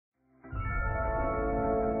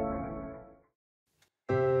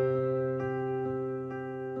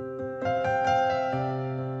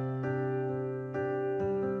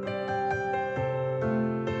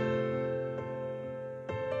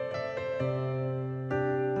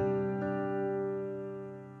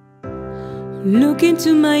Look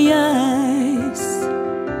into my eyes,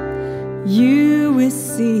 you will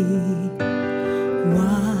see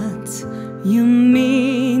what you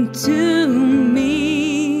mean to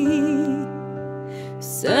me.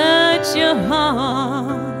 Search your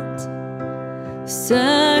heart,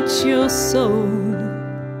 search your soul,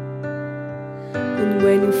 and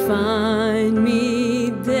when you find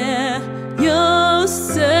me there, you'll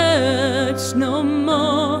search no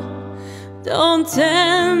more. Don't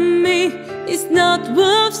tell me it's not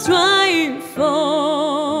worth trying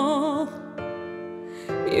for.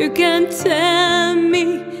 You can tell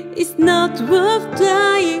me it's not worth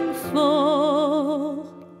dying for.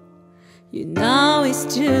 You know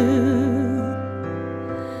it's true.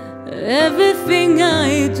 Everything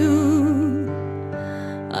I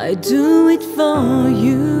do it for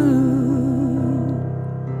you.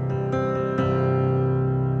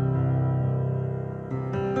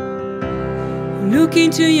 Look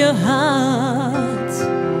into your heart,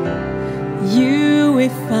 you will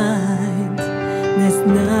find there's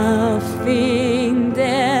nothing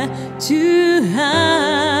there to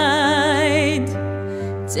hide.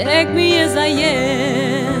 Take me as I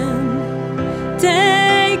am,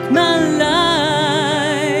 take my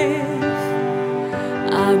life.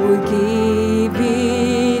 I will give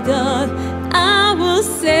it all, I will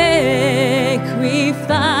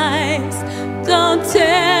sacrifice. Don't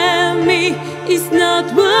tell me it's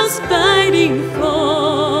not worth fighting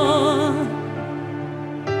for.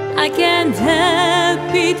 I can't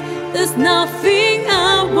help it, there's nothing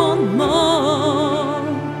I want more.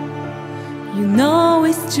 You know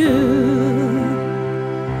it's true.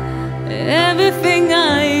 Everything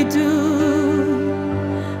I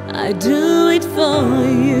do it for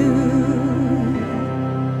you.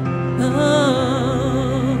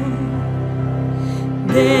 Oh,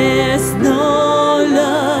 there's no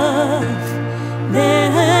love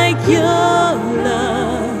like your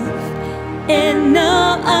love, and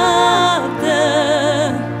no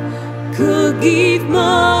other could give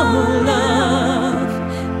more love.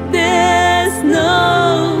 There's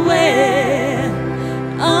nowhere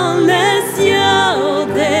unless you're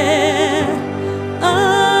there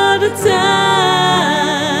all the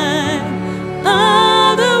time,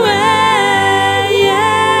 all the way, yeah.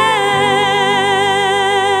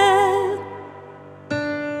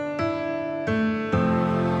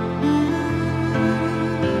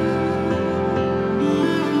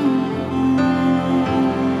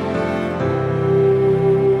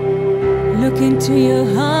 Look into your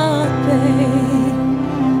heart, babe.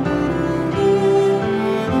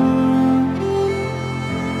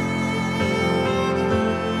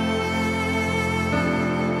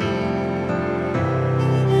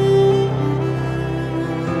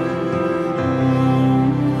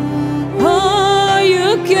 Oh,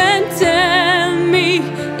 you can tell me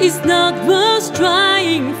it's not worth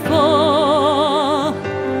trying for.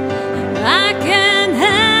 I can't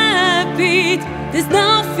help it, there's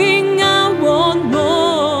nothing I want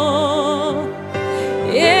more.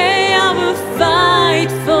 Yeah, I will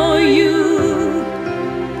fight for you,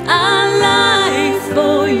 I'll lie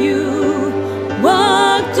for you,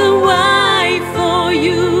 walk the way for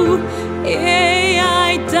you. Yeah, I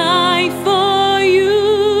die for you.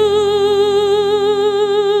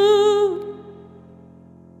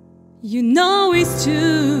 You know it's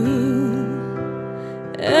true.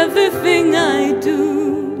 Everything I do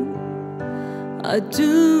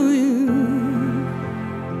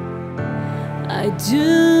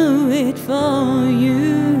it for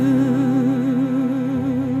you.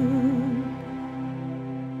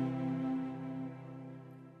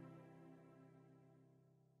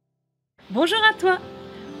 Bonjour à toi.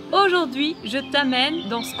 Aujourd'hui, je t'amène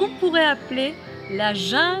dans ce qu'on pourrait appeler la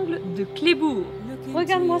jungle de Cleebourg.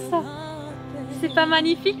 Regarde-moi ça. C'est pas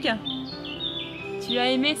magnifique? Tu as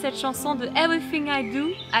aimé cette chanson de Everything I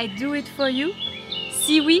do it for you?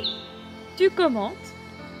 Si oui, tu commentes,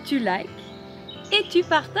 tu likes et tu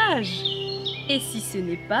partages. Et si ce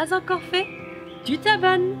n'est pas encore fait, tu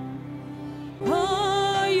t'abonnes.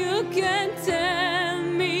 Oh, you can tell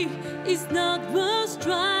me it's not worth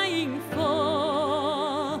trying for.